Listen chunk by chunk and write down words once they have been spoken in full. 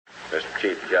Mr.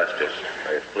 Chief Justice,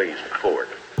 may it please the court.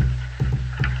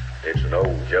 It's an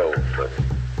old joke, but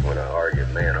when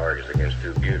a man argues against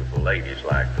two beautiful ladies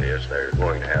like this, they're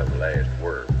going to have the last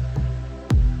word.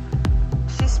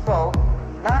 She spoke,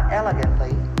 not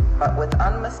elegantly, but with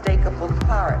unmistakable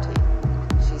clarity.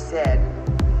 She said,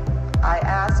 "I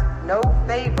ask no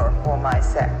favor for my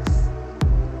sex.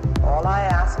 All I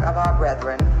ask of our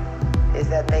brethren is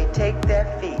that they take their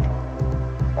feet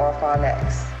off our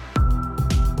necks."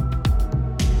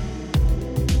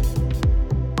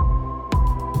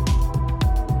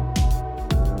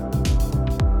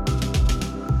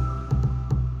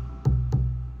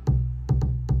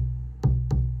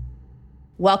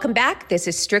 Welcome back. This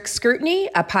is Strict Scrutiny,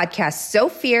 a podcast so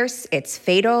fierce it's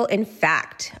fatal in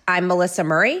fact. I'm Melissa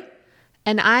Murray.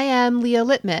 And I am Leah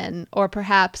Littman, or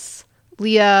perhaps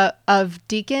Leah of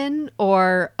Deacon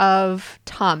or of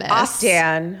Thomas. Of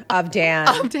Dan. Of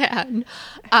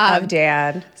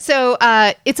Dan. So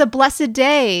it's a blessed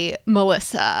day,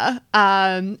 Melissa.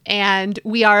 And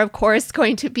we are, of course,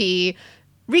 going to be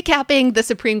recapping the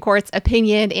Supreme Court's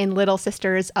opinion in Little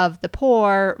Sisters of the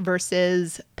Poor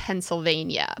versus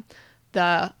Pennsylvania,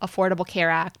 the Affordable Care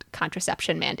Act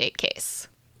contraception mandate case.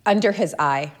 Under his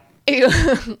eye.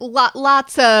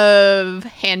 Lots of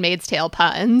Handmaid's Tale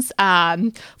puns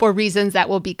for reasons that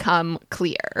will become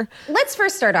clear. Let's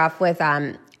first start off with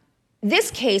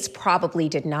this case probably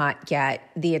did not get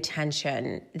the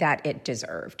attention that it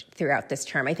deserved throughout this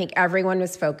term. I think everyone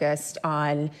was focused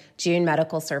on June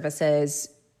Medical Services.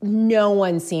 No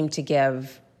one seemed to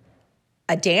give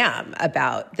a damn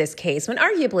about this case, when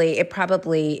arguably it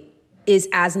probably is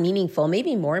as meaningful,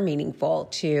 maybe more meaningful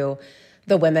to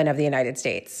the women of the United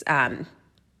States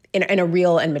in a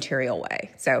real and material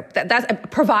way. So that's a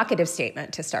provocative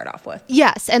statement to start off with.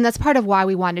 Yes, and that's part of why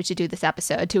we wanted to do this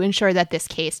episode, to ensure that this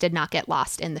case did not get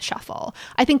lost in the shuffle.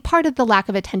 I think part of the lack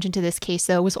of attention to this case,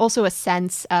 though, was also a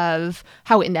sense of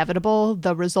how inevitable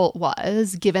the result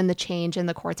was, given the change in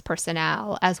the court's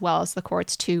personnel, as well as the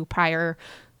court's two prior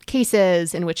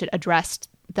cases in which it addressed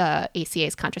the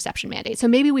ACA's contraception mandate. So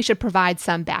maybe we should provide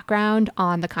some background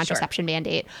on the contraception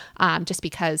mandate, just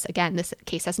because, again, this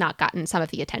case has not gotten some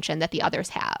of the attention that the others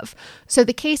have. So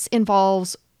the case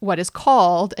involves what is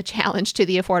called a challenge to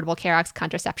the Affordable Care Act's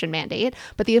contraception mandate,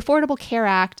 but the Affordable Care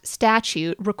Act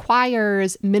statute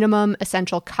requires minimum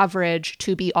essential coverage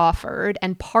to be offered,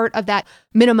 and part of that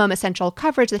minimum essential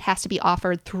coverage that has to be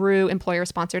offered through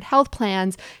employer-sponsored health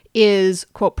plans is,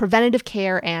 quote, preventative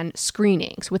care and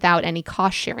screenings without any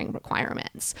cost-sharing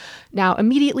requirements. Now,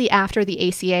 immediately after the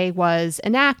ACA was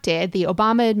enacted, the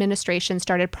Obama administration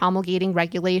started promulgating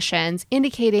regulations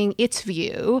indicating its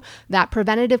view that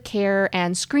preventative care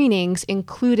and screenings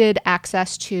included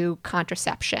access to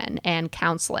contraception and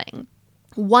counseling.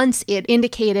 Once it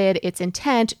indicated its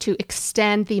intent to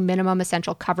extend the minimum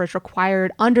essential coverage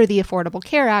required under the Affordable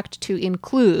Care Act to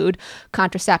include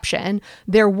contraception,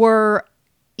 there were,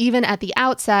 even at the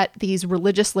outset, these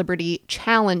religious liberty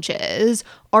challenges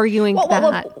arguing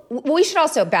that... we should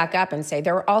also back up and say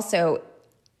there were also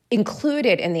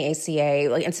included in the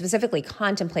ACA, and specifically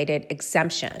contemplated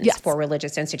exemptions for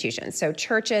religious institutions. So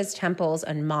churches, temples,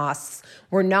 and mosques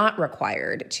were not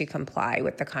required to comply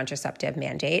with the contraceptive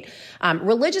mandate.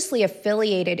 Religiously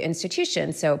affiliated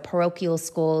institutions, so parochial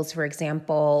schools, for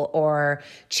example, or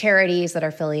charities that are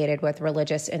affiliated with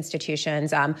religious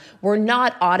institutions, were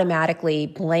not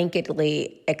automatically,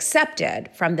 blanketly accepted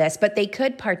from this, but they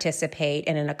could participate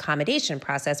in an accommodation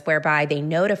process whereby they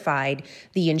notified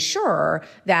the insurer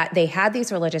that they had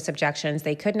these religious objections,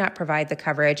 they could not provide the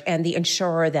coverage, and the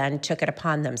insurer then took it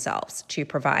upon themselves to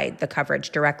provide the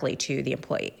coverage directly to the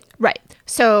employee. Right.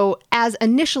 So as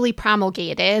initially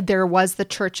promulgated, there was the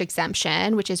church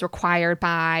exemption, which is required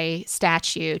by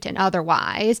statute and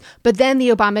otherwise. But then the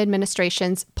Obama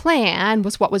administration's plan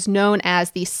was what was known as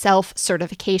the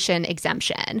self-certification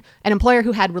exemption. An employer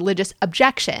who had religious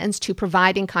objections to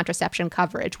providing contraception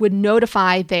coverage would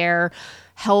notify their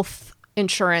health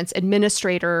insurance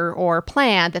administrator or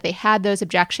plan that they had those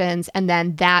objections, and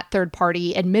then that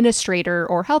third-party administrator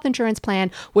or health insurance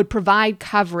plan would provide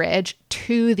coverage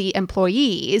to the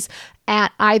employees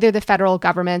at either the federal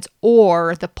government's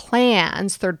or the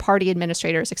plan's third-party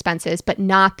administrator's expenses, but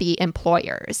not the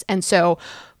employer's. And so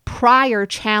prior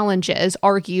challenges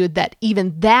argued that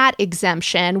even that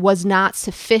exemption was not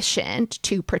sufficient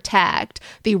to protect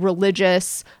the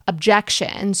religious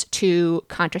objections to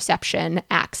contraception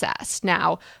access.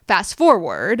 Now, fast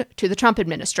forward to the Trump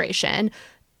administration.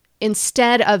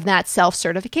 Instead of that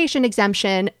self-certification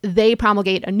exemption, they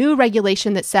promulgate a new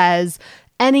regulation that says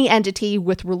any entity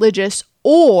with religious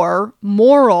or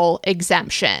moral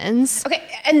exemptions. Okay,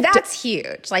 and that's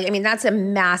huge. Like, I mean, that's a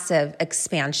massive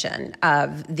expansion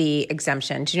of the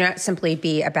exemption to not simply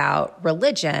be about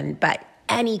religion, but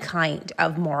any kind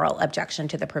of moral objection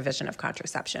to the provision of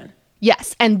contraception.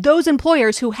 Yes, and those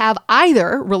employers who have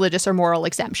either religious or moral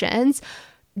exemptions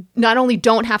not only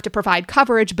don't have to provide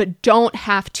coverage, but don't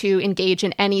have to engage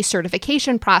in any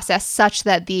certification process such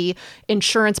that the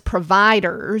insurance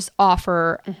providers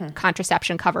offer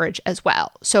contraception coverage as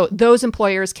well. So those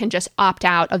employers can just opt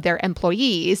out of their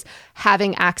employees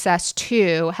having access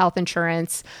to health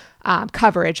insurance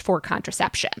coverage for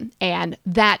contraception. And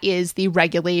that is the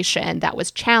regulation that was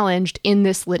challenged in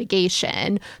this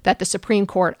litigation that the Supreme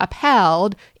Court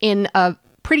upheld in a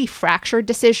pretty fractured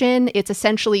decision. It's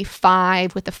essentially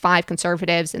 5 with the 5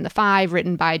 conservatives and the 5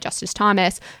 written by Justice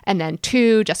Thomas, and then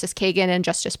 2, Justice Kagan and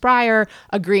Justice Breyer,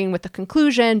 agreeing with the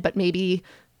conclusion, but maybe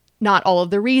not all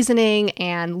of the reasoning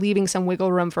and leaving some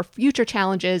wiggle room for future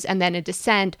challenges, and then a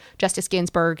dissent, Justice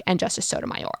Ginsburg and Justice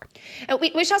Sotomayor.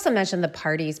 We should also mention the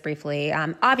parties briefly.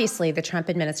 Obviously, the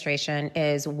Trump administration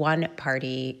is one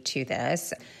party to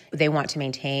this. They want to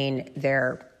maintain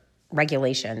their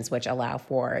regulations, which allow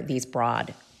for these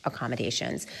broad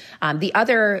accommodations. The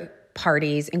other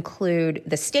parties include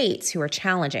the states who are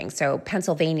challenging. So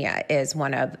Pennsylvania is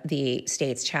one of the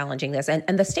states challenging this.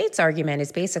 And the state's argument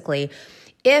is basically,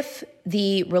 if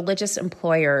the religious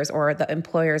employers or the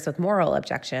employers with moral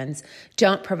objections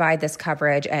don't provide this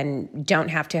coverage and don't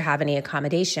have to have any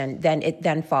accommodation, then it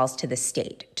then falls to the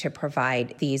state to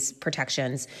provide these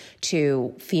protections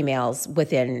to females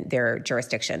within their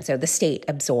jurisdiction. So the state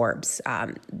absorbs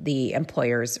the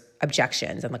employer's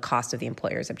objections and the cost of the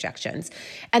employer's objections.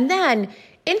 And then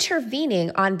intervening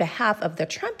on behalf of the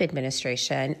Trump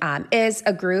administration is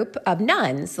a group of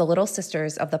nuns, the Little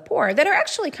Sisters of the Poor, that are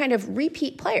actually kind of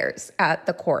repeat players at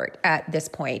the court at this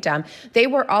point. They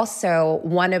were also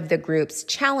one of the groups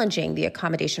challenging the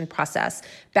accommodation process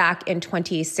back in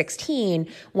 2016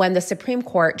 when the Supreme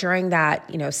Court, during that,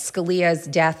 Scalia's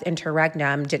death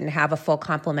interregnum, didn't have a full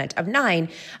complement of 9,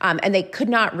 and they could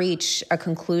not reach a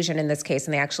conclusion in this case,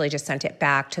 and they actually just sent it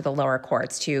back to the lower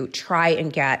courts to try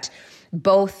and get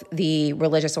both the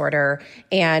religious order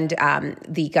and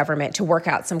the government to work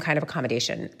out some kind of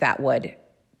accommodation that would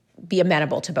be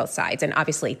amenable to both sides. And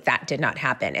obviously that did not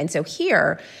happen. And so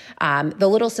here, the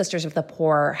Little Sisters of the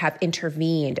Poor have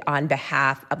intervened on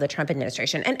behalf of the Trump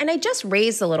administration. And I just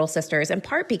raised the Little Sisters in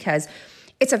part because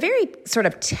it's a very sort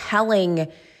of telling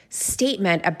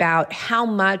statement about how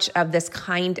much of this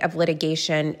kind of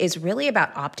litigation is really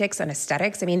about optics and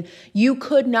aesthetics. I mean, you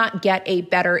could not get a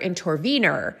better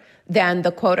intervener than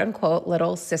the quote-unquote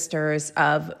Little Sisters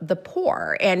of the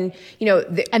Poor. And,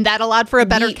 and that allowed for a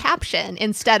better caption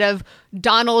instead of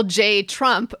Donald J.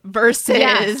 Trump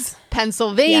versus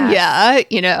Pennsylvania,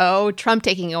 Trump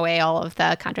taking away all of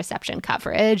the contraception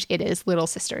coverage. It is Little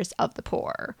Sisters of the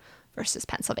Poor versus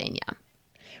Pennsylvania.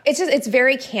 It's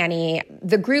very canny.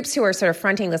 The groups who are sort of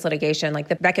fronting this litigation, like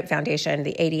the Beckett Foundation,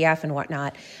 the ADF and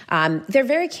whatnot, they're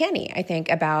very canny, I think,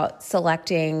 about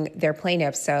selecting their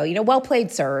plaintiffs. So, well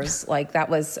played, sirs. Like, that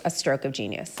was a stroke of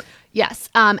genius. Yes.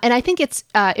 And I think it's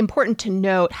important to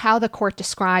note how the court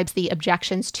describes the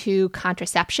objections to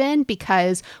contraception,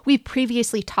 because you've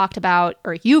previously talked about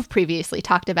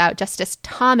Justice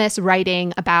Thomas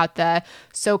writing about the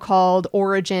so-called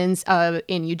origins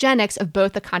in eugenics of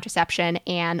both the contraception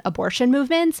and abortion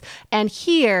movements. And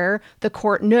here the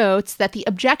court notes that the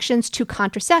objections to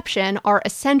contraception are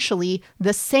essentially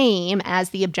the same as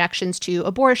the objections to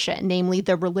abortion, namely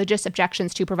the religious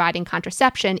objections to providing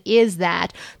contraception is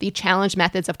that the challenged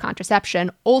methods of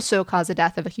contraception also cause the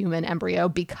death of a human embryo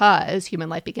because human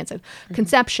life begins at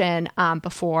conception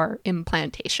before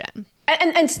implantation.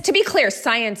 And to be clear,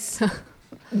 science,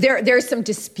 there's some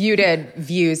disputed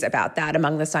views about that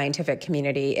among the scientific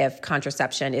community if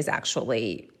contraception is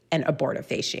actually an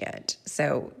abortifacient.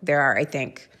 So there are, I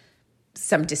think,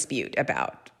 some dispute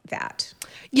about that.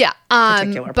 Yeah,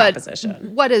 particular but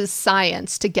proposition. What is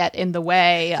science to get in the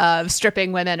way of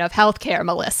stripping women of healthcare,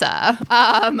 Melissa?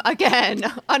 Again,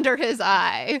 under his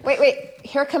eye. Wait.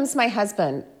 Here comes my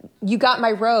husband. You got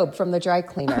my robe from the dry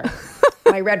cleaner.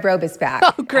 My red robe is back.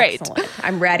 Oh, great. Excellent.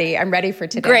 I'm ready for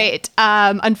today. Great.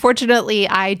 Unfortunately,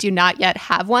 I do not yet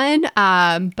have one.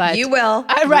 But you will.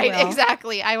 Right,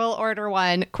 exactly. I will order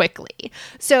one quickly.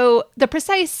 So the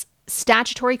precise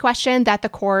statutory question that the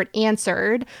court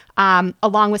answered,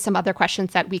 along with some other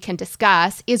questions that we can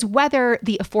discuss, is whether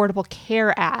the Affordable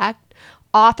Care Act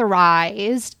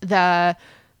authorized the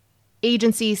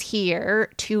agencies here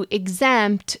to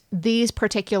exempt these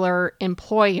particular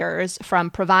employers from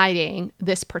providing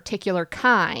this particular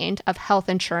kind of health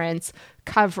insurance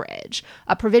coverage.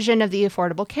 A provision of the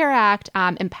Affordable Care Act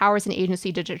empowers an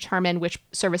agency to determine which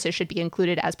services should be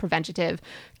included as preventative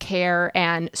care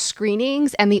and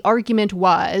screenings. And the argument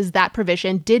was that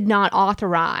provision did not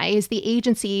authorize the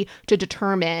agency to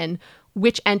determine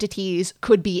which entities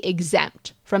could be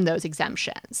exempt from those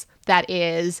exemptions. That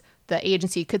is, the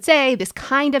agency could say this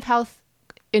kind of health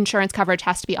insurance coverage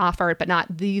has to be offered, but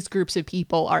not these groups of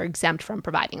people are exempt from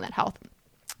providing that health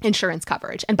insurance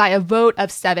coverage. And by a vote of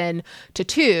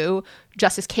 7-2,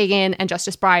 Justice Kagan and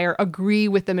Justice Breyer agree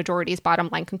with the majority's bottom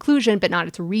line conclusion, but not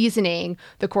its reasoning.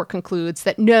 The court concludes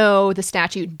that no, the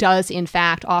statute does in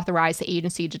fact authorize the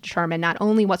agency to determine not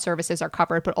only what services are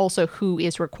covered, but also who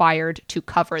is required to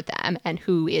cover them and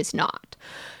who is not.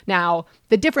 Now,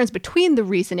 the difference between the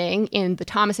reasoning in the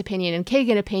Thomas opinion and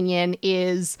Kagan opinion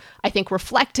is, I think,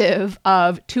 reflective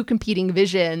of two competing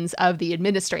visions of the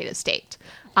administrative state.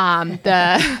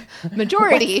 The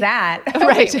majority... What's that?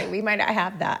 Right. Wait, we might not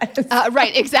have that.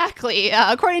 Right, exactly.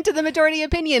 According to the majority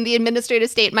opinion, the administrative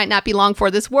state might not be long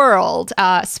for this world.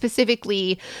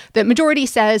 Specifically, the majority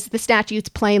says the statute's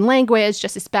plain language,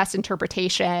 just its best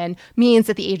interpretation, means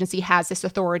that the agency has this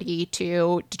authority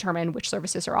to determine which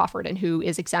services are offered and who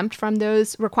is exempt from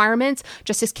those requirements.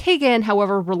 Justice Kagan,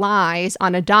 however, relies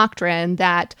on a doctrine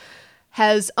that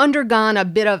has undergone a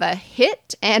bit of a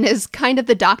hit and is kind of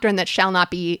the doctrine that shall not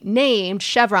be named,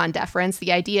 Chevron deference,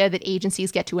 the idea that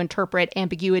agencies get to interpret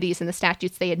ambiguities in the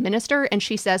statutes they administer. And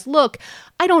she says, look,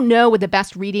 I don't know what the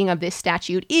best reading of this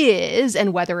statute is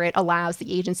and whether it allows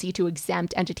the agency to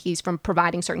exempt entities from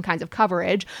providing certain kinds of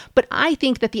coverage, but I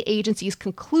think that the agency's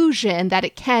conclusion that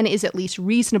it can is at least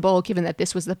reasonable, given that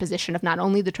this was the position of not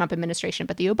only the Trump administration,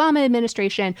 but the Obama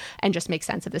administration, and just makes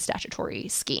sense of the statutory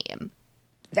scheme.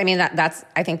 I mean,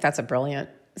 I think that's a brilliant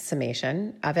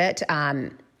summation of it.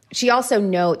 She also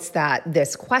notes that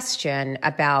this question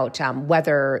about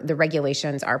whether the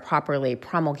regulations are properly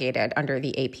promulgated under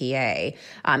the APA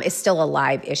is still a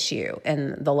live issue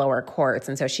in the lower courts.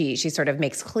 And so she sort of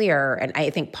makes clear, and I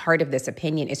think part of this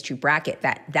opinion is to bracket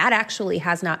that actually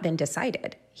has not been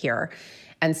decided here.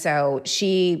 And so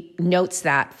she notes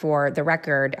that for the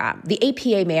record, the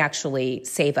APA may actually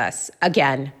save us,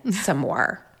 again, some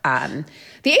more.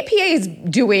 The APA is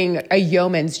doing a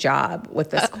yeoman's job with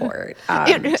this court.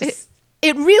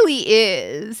 It really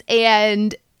is.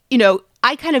 And, you know,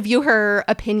 I kind of view her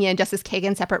opinion, Justice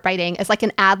Kagan's separate writing, as like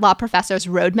an ad law professor's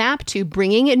roadmap to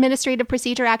bringing Administrative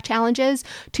Procedure Act challenges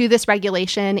to this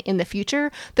regulation in the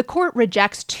future. The court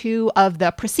rejects two of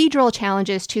the procedural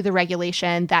challenges to the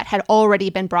regulation that had already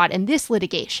been brought in this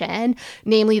litigation,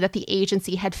 namely that the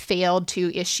agency had failed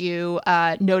to issue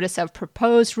a notice of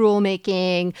proposed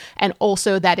rulemaking, and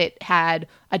also that it had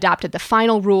adopted the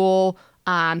final rule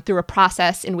through a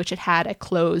process in which it had a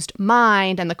closed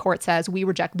mind. And the court says, we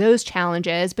reject those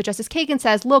challenges. But Justice Kagan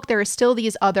says, look, there are still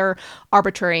these other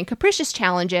arbitrary and capricious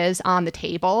challenges on the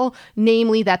table,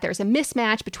 namely that there's a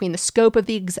mismatch between the scope of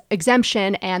the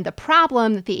exemption and the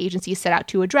problem that the agency set out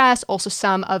to address. Also,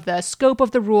 some of the scope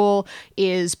of the rule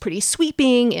is pretty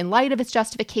sweeping in light of its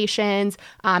justifications.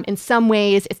 In some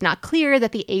ways, it's not clear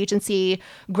that the agency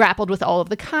grappled with all of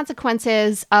the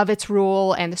consequences of its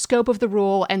rule and the scope of the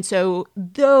rule. And so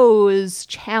those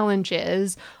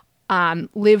challenges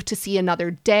live to see another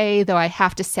day, though I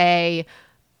have to say,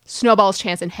 snowball's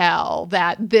chance in hell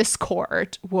that this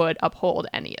court would uphold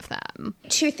any of them.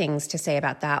 Two things to say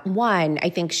about that. One, I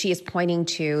think she is pointing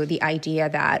to the idea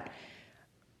that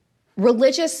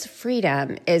religious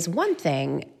freedom is one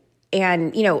thing,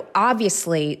 and, you know,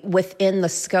 obviously within the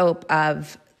scope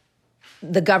of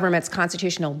the government's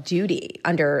constitutional duty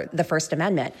under the First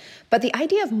Amendment. But the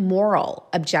idea of moral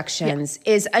objections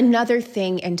is another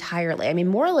thing entirely. I mean,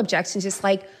 moral objections is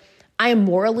like, I am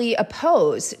morally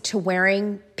opposed to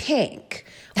wearing pink,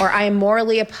 or I am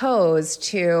morally opposed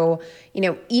to, you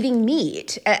know, eating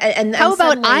meat. And how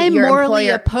about I'm morally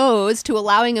opposed to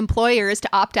allowing employers to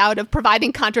opt out of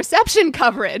providing contraception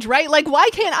coverage, right? Like, why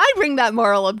can't I bring that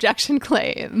moral objection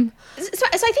claim? So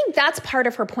I think that's part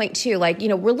of her point, too. Like, you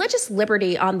know, religious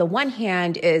liberty on the one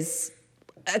hand is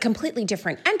a completely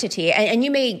different entity. And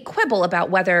you may quibble about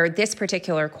whether this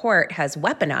particular court has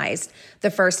weaponized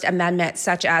the First Amendment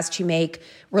such as to make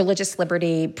religious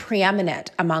liberty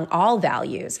preeminent among all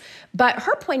values. But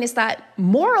her point is that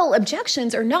moral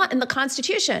objections are not in the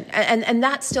Constitution, and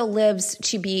that still lives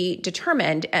to be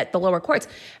determined at the lower courts.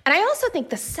 And I also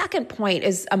think the second point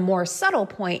is a more subtle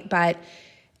point, but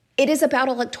it is about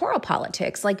electoral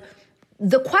politics. Like,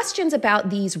 the questions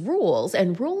about these rules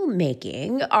and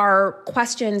rulemaking are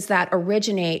questions that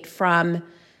originate from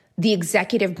the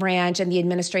executive branch and the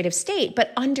administrative state,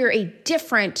 but under a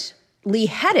differently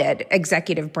headed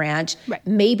executive branch, right,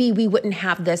 maybe we wouldn't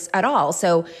have this at all.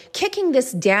 So kicking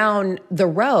this down the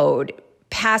road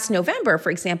past November,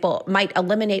 for example, might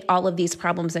eliminate all of these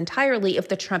problems entirely if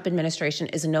the Trump administration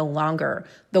is no longer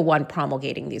the one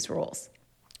promulgating these rules.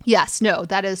 Yes, no,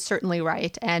 that is certainly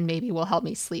right, and maybe will help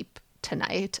me sleep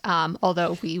tonight,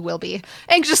 although we will be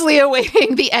anxiously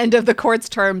awaiting the end of the court's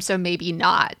term, so maybe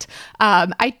not.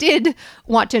 I did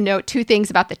want to note two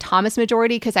things about the Thomas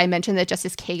majority, because I mentioned that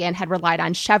Justice Kagan had relied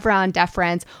on Chevron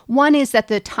deference. One is that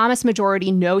the Thomas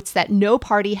majority notes that no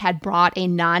party had brought a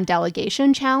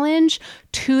non-delegation challenge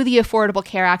to the Affordable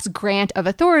Care Act's grant of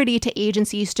authority to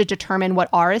agencies to determine what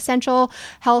are essential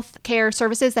health care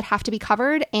services that have to be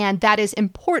covered. And that is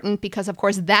important because, of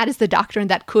course, that is the doctrine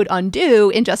that could undo,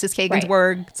 in Justice Kagan's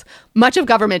words, much of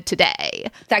government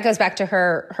today. That goes back to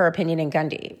her opinion in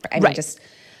Gundy. I mean, just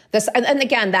this, and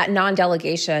again, that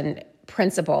non-delegation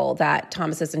principle that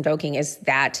Thomas is invoking is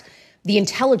that the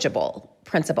intelligible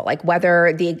principle, like whether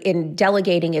in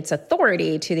delegating its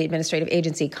authority to the administrative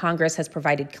agency, Congress has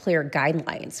provided clear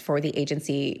guidelines for the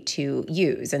agency to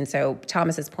use. And so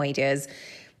Thomas's point is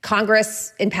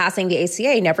Congress, in passing the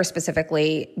ACA, never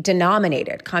specifically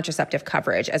denominated contraceptive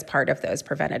coverage as part of those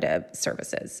preventative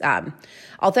services.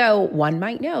 Although one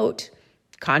might note,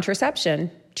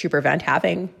 contraception to prevent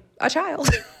having a child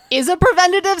is a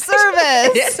preventative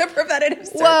service. It is a preventative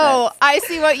service. Whoa, I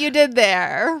see what you did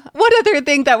there. One other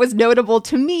thing that was notable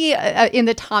to me in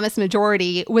the Thomas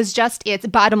majority was just its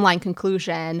bottom line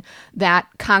conclusion that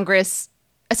Congress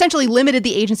essentially limited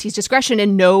the agency's discretion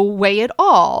in no way at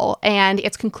all, and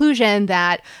its conclusion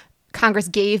that Congress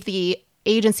gave the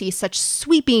agency such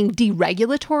sweeping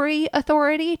deregulatory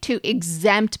authority to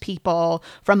exempt people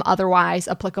from otherwise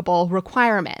applicable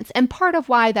requirements. And part of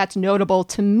why that's notable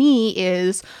to me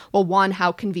is, well, one,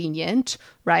 how convenient,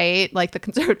 right? Like the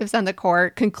conservatives on the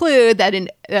court conclude that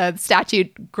a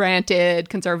statute granted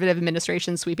conservative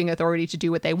administration sweeping authority to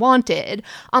do what they wanted.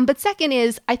 But second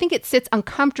is, I think it sits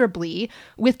uncomfortably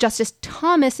with Justice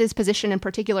Thomas's position in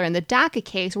particular in the DACA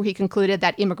case, where he concluded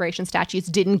that immigration statutes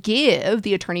didn't give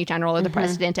the attorney general or the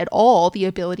president at all the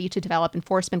ability to develop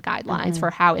enforcement guidelines for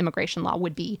how immigration law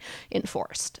would be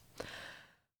enforced.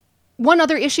 One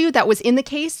other issue that was in the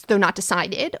case, though not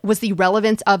decided, was the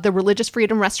relevance of the Religious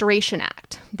Freedom Restoration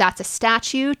Act. That's a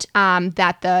statute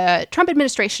that the Trump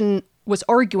administration was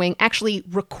arguing actually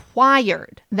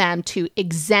required them to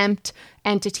exempt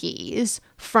entities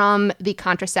from the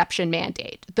contraception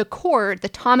mandate. The court, the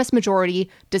Thomas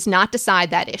majority, does not decide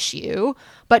that issue,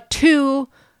 but two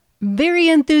very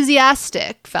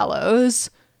enthusiastic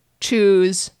fellows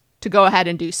choose to go ahead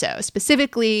and do so.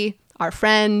 Specifically, our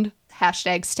friend,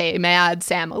 #StayMad,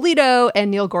 Sam Alito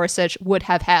and Neil Gorsuch would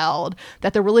have held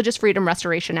that the Religious Freedom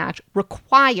Restoration Act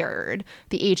required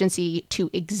the agency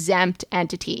to exempt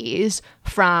entities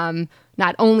from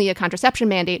not only a contraception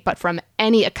mandate, but from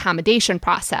any accommodation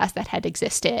process that had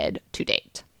existed to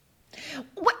date.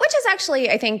 Which is actually,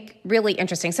 I think, really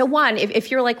interesting. So one, if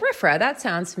you're like, RFRA, that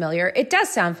sounds familiar. It does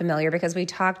sound familiar because we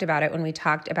talked about it when we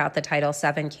talked about the Title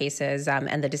VII cases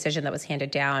and the decision that was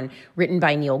handed down, written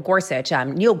by Neil Gorsuch.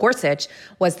 Neil Gorsuch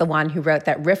was the one who wrote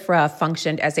that RFRA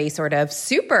functioned as a sort of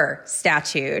super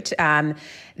statute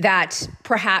that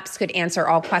perhaps could answer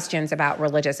all questions about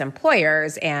religious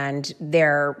employers and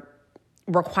their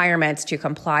requirements to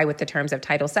comply with the terms of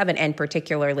Title VII, and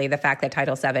particularly the fact that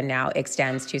Title VII now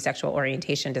extends to sexual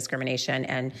orientation discrimination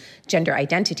and gender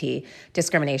identity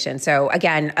discrimination. So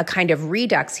again, a kind of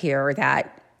redux here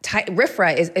that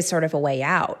RFRA is sort of a way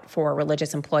out for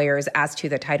religious employers as to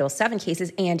the Title VII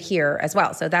cases and here as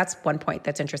well. So that's one point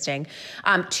that's interesting.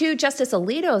 To Justice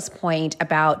Alito's point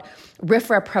about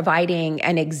RFRA providing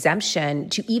an exemption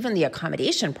to even the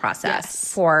accommodation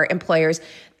process for employers,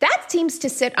 that seems to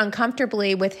sit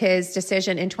uncomfortably with his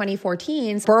decision in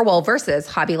 2014's Burwell versus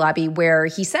Hobby Lobby, where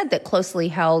he said that closely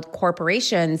held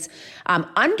corporations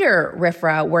under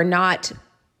RFRA were not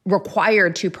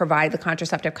required to provide the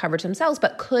contraceptive coverage themselves,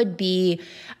 but could be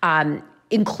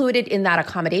included in that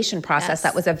accommodation process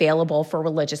that was available for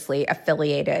religiously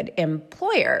affiliated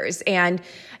employers. And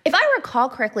if I recall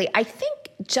correctly, I think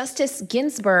Justice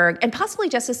Ginsburg and possibly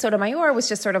Justice Sotomayor was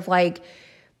just sort of like,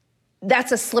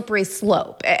 that's a slippery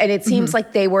slope. And it seems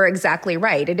like they were exactly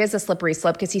right. It is a slippery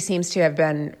slope because he seems to have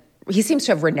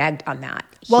reneged on that.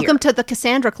 Welcome to the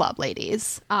Cassandra Club,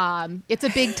 ladies. It's a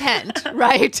big tent,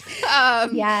 right?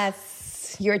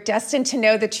 Yes. You're destined to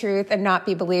know the truth and not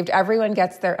be believed. Everyone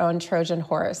gets their own Trojan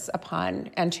horse upon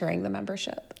entering the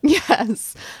membership.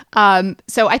 Yes.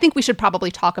 So I think we should probably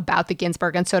talk about the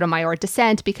Ginsburg and Sotomayor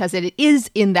dissent, because it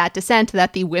is in that dissent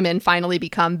that the women finally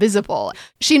become visible.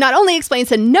 She not only explains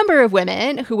the number of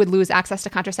women who would lose access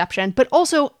to contraception, but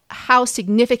also how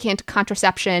significant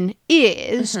contraception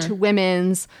is to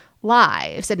women's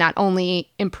lives. It not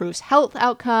only improves health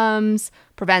outcomes,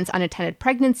 prevents unintended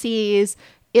pregnancies,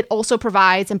 it also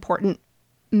provides important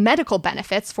medical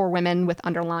benefits for women with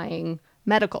underlying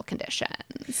medical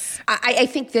conditions. I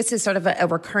think this is sort of a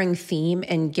recurring theme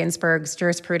in Ginsburg's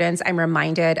jurisprudence. I'm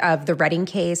reminded of the Redding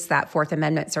case, that Fourth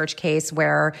Amendment search case,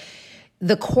 where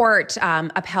the court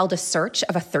upheld a search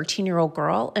of a 13-year-old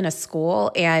girl in a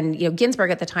school. And,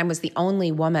 Ginsburg at the time was the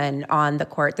only woman on the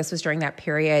court. This was during that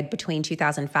period between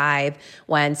 2005,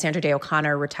 when Sandra Day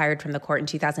O'Connor retired from the court, in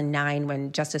 2009,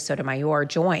 when Justice Sotomayor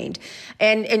joined.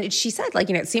 And she said,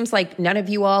 it seems like none of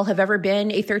you all have ever been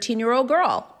a 13-year-old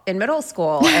girl in middle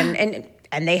school.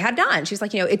 And they had done. She's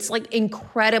like, it's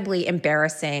incredibly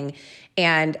embarrassing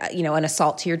and, an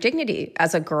assault to your dignity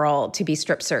as a girl to be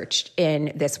strip searched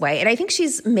in this way. And I think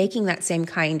she's making that same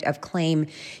kind of claim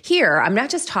here. I'm not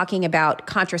just talking about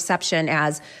contraception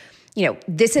as,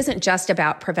 this isn't just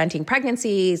about preventing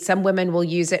pregnancy. Some women will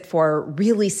use it for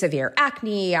really severe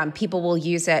acne. People will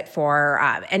use it for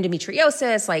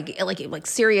endometriosis, like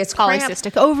serious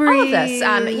polycystic ovaries.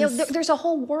 All of this. There's a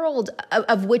whole world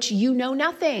of which you know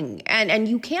nothing, and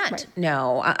you can't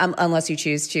know unless you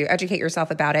choose to educate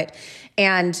yourself about it.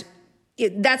 And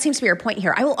that seems to be your point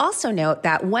here. I will also note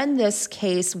that when this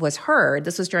case was heard,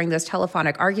 this was during those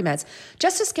telephonic arguments,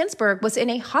 Justice Ginsburg was in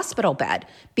a hospital bed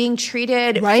being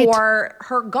treated for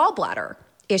her gallbladder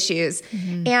issues.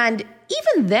 Mm-hmm. And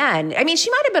even then, she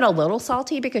might have been a little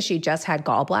salty because she just had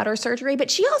gallbladder surgery,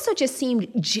 but she also just seemed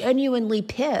genuinely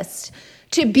pissed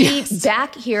to be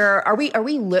back here.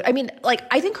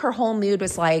 I think her whole mood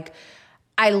was like,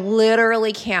 I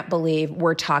literally can't believe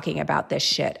we're talking about this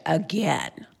shit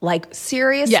again.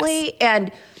 Seriously? Yes.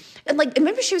 And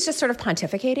remember she was just sort of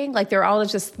pontificating? They're all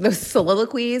just those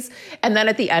soliloquies. And then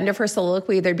at the end of her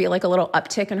soliloquy, there'd be a little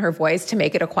uptick in her voice to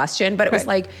make it a question. But it was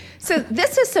so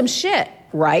this is some shit,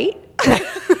 right?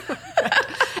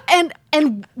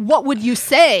 And what would you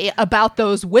say about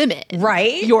those women?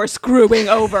 Right? You're screwing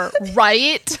over,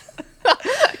 right?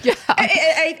 Yeah.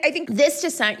 I think this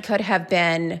dissent could have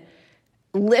been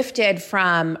lifted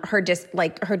from her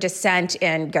dissent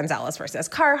in Gonzalez versus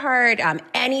Carhart,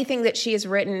 anything that she has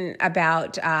written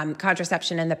about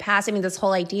contraception in the past. This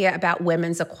whole idea about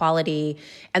women's equality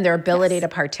and their ability to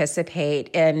participate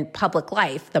in public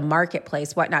life, the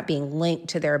marketplace, whatnot, being linked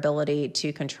to their ability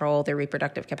to control their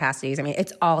reproductive capacities.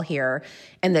 It's all here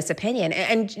in this opinion.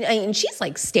 And she's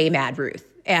stay mad, Ruth.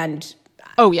 And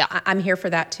oh, yeah. I'm here for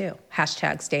that, too.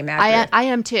 Hashtag stay mad. I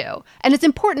am, too. And it's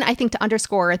important, I think, to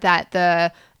underscore that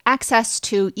the access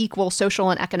to equal social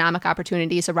and economic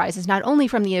opportunities arises not only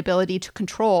from the ability to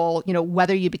control,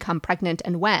 whether you become pregnant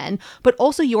and when, but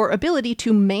also your ability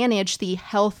to manage the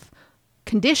health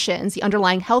conditions, the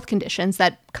underlying health conditions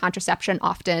that contraception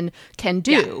often can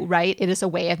do, right? It is a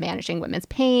way of managing women's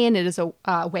pain. It is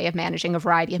a way of managing a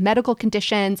variety of medical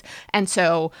conditions. And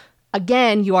so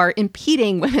again, you are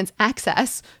impeding women's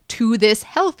access to this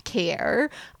health care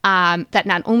that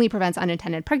not only prevents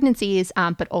unintended pregnancies,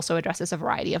 but also addresses a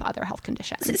variety of other health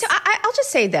conditions. So I'll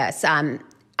just say this.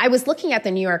 I was looking at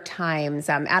the New York Times.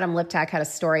 Adam Liptak had a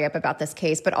story up about this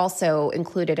case, but also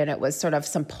included in it was sort of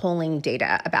some polling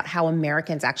data about how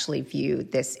Americans actually view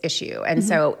this issue. And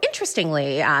so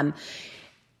interestingly,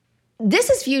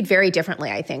 this is viewed very differently,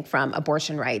 I think, from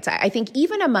abortion rights. I think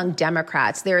even among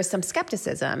Democrats, there is some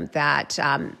skepticism that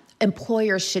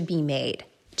employers should be made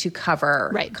to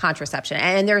cover contraception.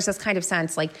 And there's this kind of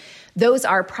sense those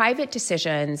are private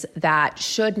decisions that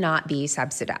should not be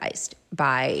subsidized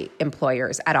by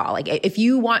employers at all. If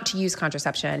you want to use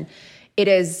contraception, it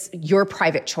is your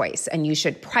private choice, and you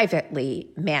should privately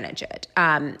manage it.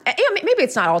 Maybe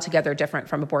it's not altogether different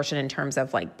from abortion in terms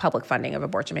of public funding of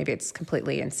abortion. Maybe it's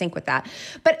completely in sync with that.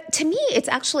 But to me, it's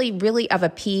actually really of a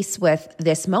piece with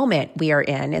this moment we are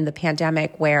in the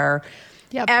pandemic, where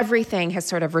everything has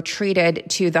sort of retreated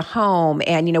to the home.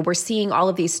 And, we're seeing all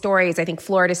of these stories. I think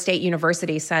Florida State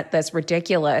University sent this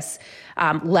ridiculous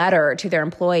letter to their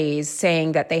employees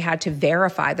saying that they had to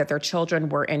verify that their children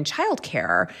were in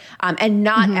childcare and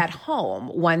not at home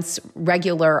once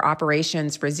regular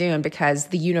operations resumed, because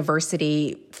the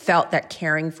university felt that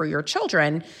caring for your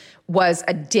children was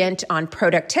a dent on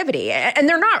productivity. And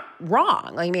they're not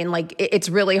wrong. It's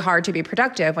really hard to be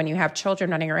productive when you have children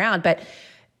running around. But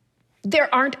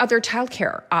there aren't other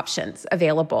childcare options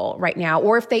available right now,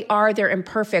 or if they are, they're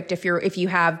imperfect. If you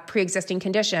have pre-existing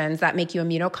conditions that make you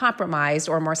immunocompromised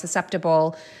or more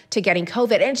susceptible to getting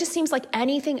COVID, and it just seems like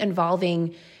anything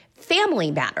involving family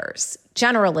matters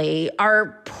generally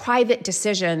are private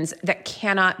decisions that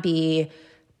cannot be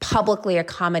publicly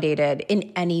accommodated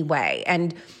in any way.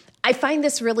 And I find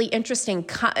this really interesting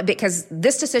because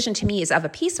this decision to me is of a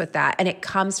piece with that, and it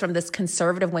comes from this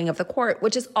conservative wing of the court,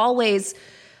 which is always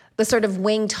the sort of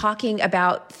wing talking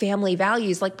about family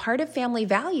values. Like, part of family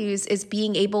values is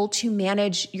being able to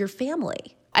manage your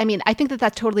family. I mean, I think that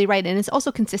that's totally right. And it's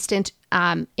also consistent,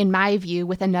 in my view,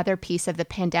 with another piece of the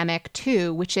pandemic,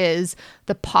 too, which is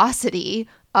the paucity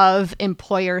of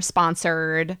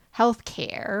employer-sponsored health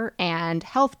care and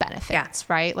health benefits,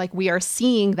 right? Like, we are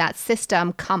seeing that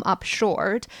system come up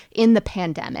short in the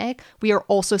pandemic. We are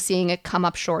also seeing it come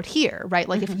up short here, right?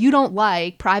 Like, if you don't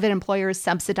like private employers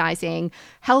subsidizing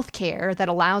health care that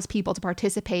allows people to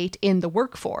participate in the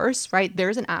workforce, right?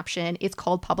 There's an option. It's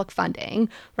called public funding,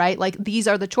 right? Like, these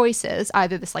are the choices,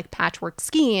 either this like patchwork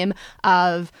scheme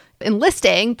of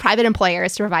enlisting private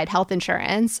employers to provide health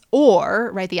insurance,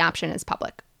 or, right, the option is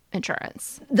public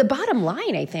insurance. The bottom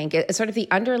line, I think, is sort of the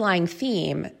underlying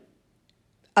theme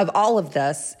of all of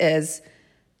this is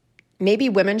maybe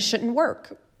women shouldn't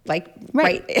work. Like,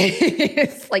 right.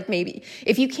 It's like, maybe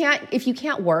if you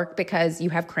can't work because you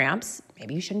have cramps,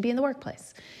 maybe you shouldn't be in the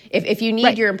workplace. If you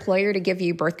need your employer to give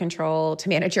you birth control to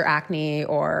manage your acne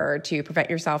or to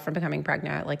prevent yourself from becoming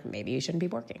pregnant, like, maybe you shouldn't be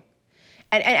working.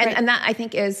 And that, I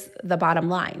think, is the bottom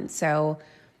line. So,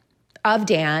 of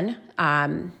Dan,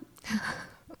 I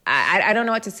don't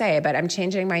know what to say, but I'm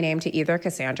changing my name to either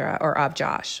Cassandra or of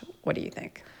Josh. What do you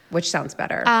think? Which sounds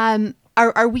better?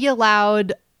 Are we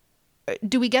allowed?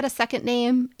 Do we get a second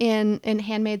name in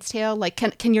Handmaid's Tale? Like,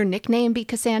 can your nickname be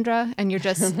Cassandra and you're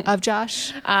just of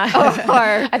Josh? Or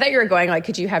I thought you were going like,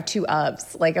 could you have two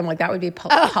ofs? Like, I'm like, that would be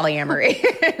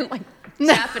polyamory. Like,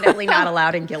 definitely not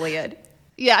allowed in Gilead.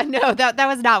 Yeah, no, that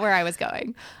was not where I was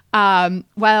going.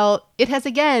 Well, it has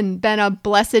again been a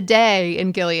blessed day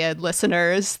in Gilead,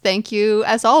 listeners. Thank you,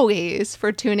 as always,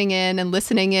 for tuning in and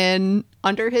listening in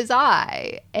under his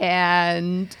eye.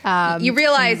 And you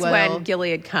realize when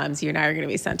Gilead comes, you and I are going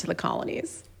to be sent to the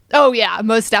colonies. Oh, yeah,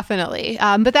 most definitely.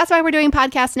 But that's why we're doing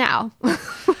podcasts now.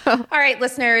 All right,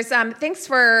 listeners, thanks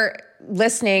for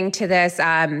listening to this.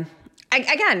 Again,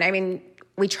 I mean,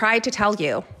 we tried to tell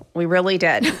you. We really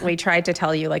did. We tried to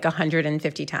tell you like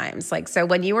 150 times. Like, so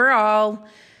when you were all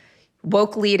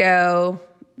woke Alito,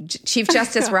 Chief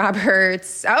Justice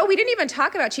Roberts. Oh, we didn't even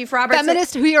talk about Chief Roberts.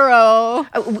 Feminist hero.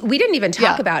 We didn't even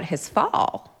talk about his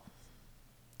fall.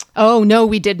 Oh, no,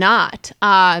 we did not.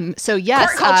 So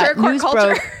yes, court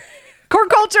culture. Court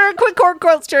culture, quick court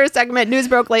culture segment. News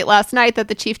broke late last night that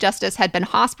the Chief Justice had been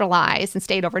hospitalized and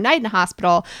stayed overnight in a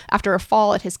hospital after a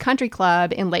fall at his country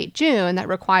club in late June that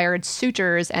required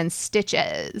sutures and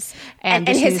stitches. And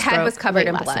his head was covered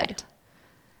in blood. Night.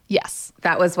 Yes.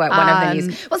 That was what one of the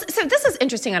news. Well, so this is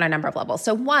interesting on a number of levels.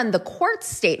 So one, the court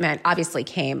statement obviously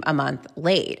came a month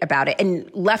late about it and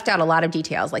left out a lot of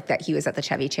details, like that he was at the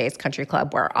Chevy Chase Country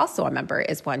Club, where also a member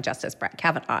is one Justice Brett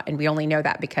Kavanaugh. And we only know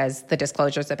that because the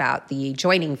disclosures about the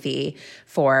joining fee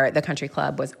for the Country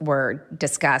Club were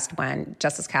discussed when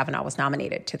Justice Kavanaugh was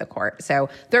nominated to the court. So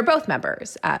they're both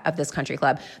members of this country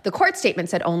club. The court statement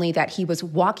said only that he was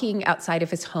walking outside of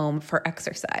his home for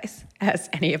exercise, as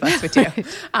any of us would do.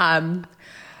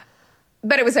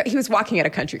 But he was walking at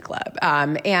a country club.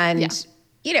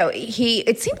 You know,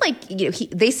 it seemed like, you know,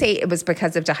 they say it was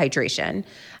because of dehydration.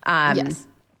 Yes.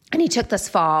 And he took this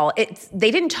fall. They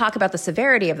didn't talk about the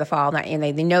severity of the fall, and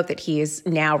they note that he is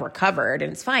now recovered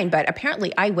and it's fine. But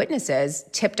apparently eyewitnesses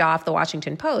tipped off the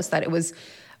Washington Post that it was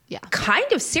kind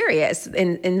of serious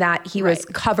in that he was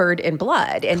covered in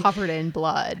blood. Covered in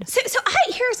blood. So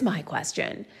here's my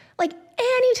question. Like,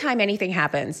 anytime anything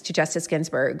happens to Justice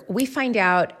Ginsburg, we find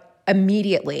out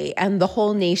immediately, and the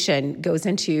whole nation goes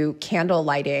into candle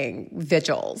lighting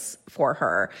vigils for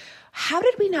her. How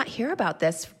did we not hear about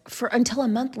this until a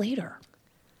month later?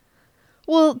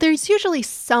 Well, there's usually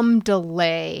some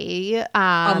delay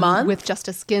a month? With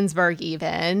Justice Ginsburg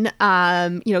even.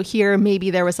 You know, here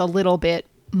maybe there was a little bit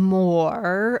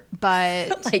more,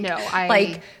 but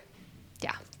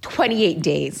 28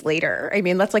 days later. I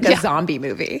mean, that's like a zombie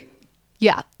movie.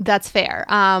 Yeah, that's fair.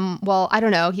 Well, I don't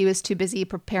know. He was too busy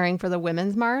preparing for the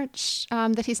Women's March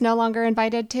that he's no longer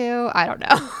invited to. I don't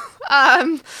know.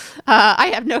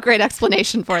 I have no great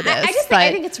explanation for this.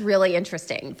 I think it's really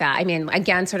interesting that, I mean,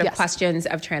 again, sort of questions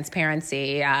of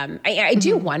transparency. I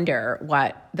do wonder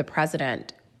what the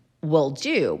president will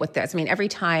do with this. I mean, every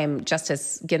time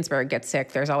Justice Ginsburg gets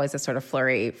sick, there's always a sort of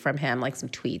flurry from him, like some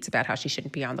tweets about how she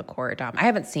shouldn't be on the court. I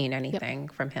haven't seen anything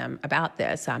from him about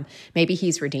this. Maybe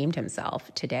he's redeemed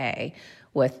himself today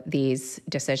with these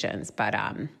decisions. But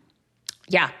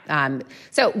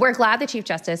so we're glad the Chief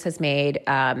Justice has made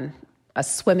a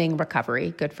swimming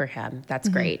recovery. Good for him. That's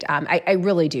great. I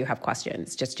really do have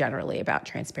questions just generally about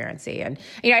transparency. And,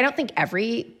 I don't think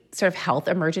every sort of health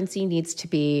emergency needs to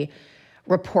be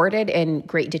reported in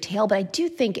great detail, but I do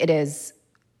think it is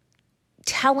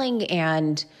telling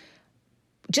and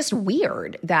just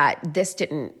weird that this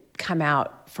didn't come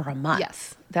out for a month.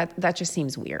 Yes. That just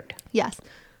seems weird.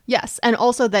 Yes. And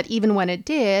also that even when it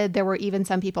did, there were even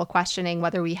some people questioning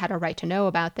whether we had a right to know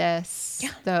about this,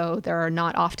 though there are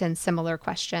not often similar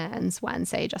questions when,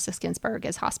 say, Justice Ginsburg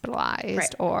is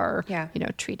hospitalized or,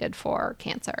 treated for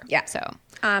cancer. Yeah. So,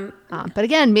 but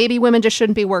again, maybe women just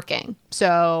shouldn't be working.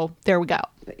 So there we go.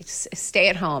 Stay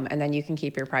at home and then you can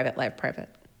keep your private life private.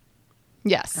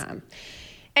 Yes.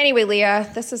 Anyway,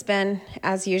 Leah, this has been,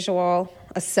 as usual,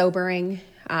 a sobering,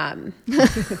 but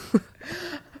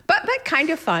kind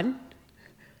of fun.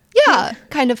 Yeah,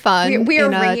 kind of fun. We are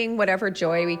wringing whatever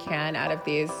joy we can out of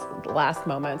these last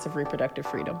moments of reproductive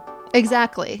freedom.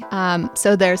 Exactly.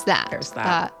 So there's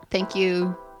that. Thank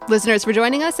you, listeners, for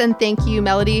joining us, and thank you,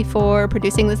 Melody, for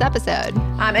producing this episode.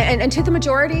 And to the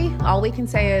majority, all we can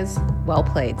say is, well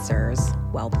played, sirs.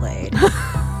 Well played.